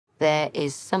There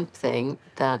is something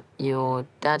that your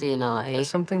daddy and I...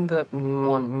 There's something that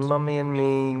Mummy and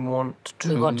me want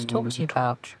to... We want to talk to you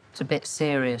about. It's a bit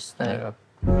serious, though.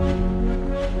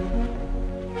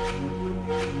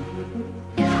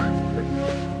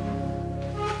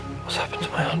 What's happened to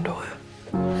my underwear?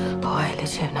 Oh, I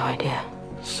literally have no idea.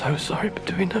 So sorry, but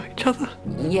do we know each other?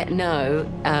 Yeah, no,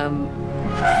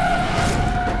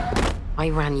 I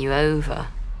ran you over.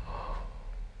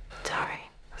 Sorry.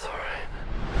 It's all right.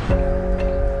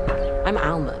 I'm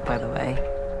Almut, by the way.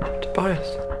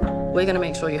 Tobias. We're going to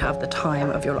make sure you have the time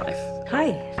of your life.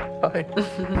 Hi. Hi.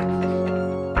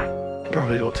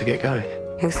 Probably ought to get going.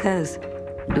 Who says?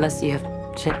 Unless you have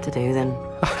shit to do, then...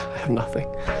 I have nothing.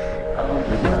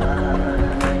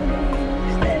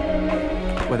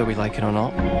 Whether we like it or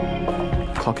not,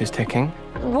 the clock is ticking.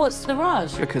 What's the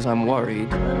rush? Because I'm worried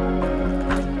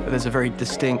that there's a very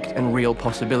distinct and real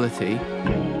possibility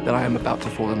that I am about to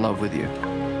fall in love with you.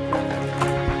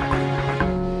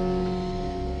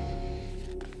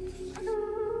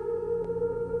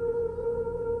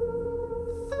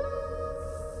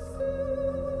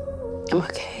 I'm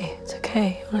okay. It's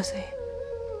okay, honestly.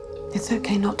 It's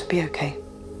okay not to be okay.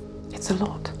 It's a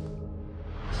lot.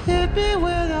 Hit me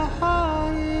where the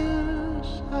heart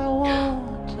is. I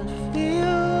want to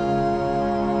feel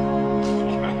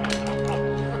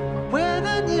where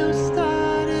the new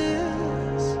start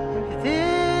is. If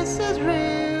this is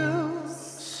real.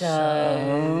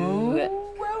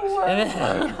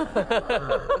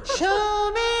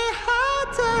 Show me how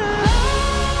to love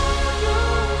you.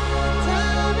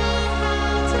 Tell me how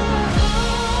to hold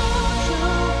you.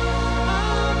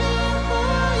 I'll be for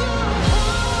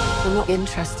you. I'm not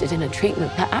interested in a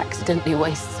treatment that accidentally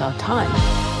wastes our time.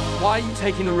 Why are you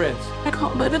taking the risk? I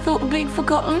can't bear the thought of being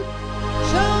forgotten.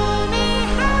 Show me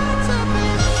how to be.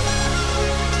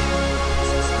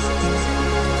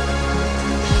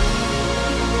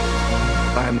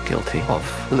 I am guilty of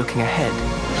looking ahead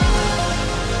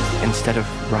instead of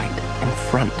right in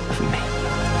front of me.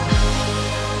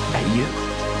 At you.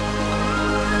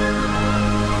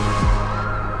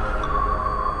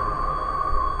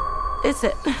 Is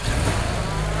it?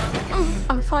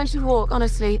 I'm fine to walk,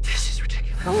 honestly. This is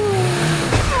ridiculous.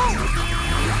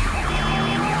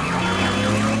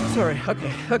 Sorry,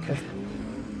 okay.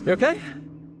 You okay?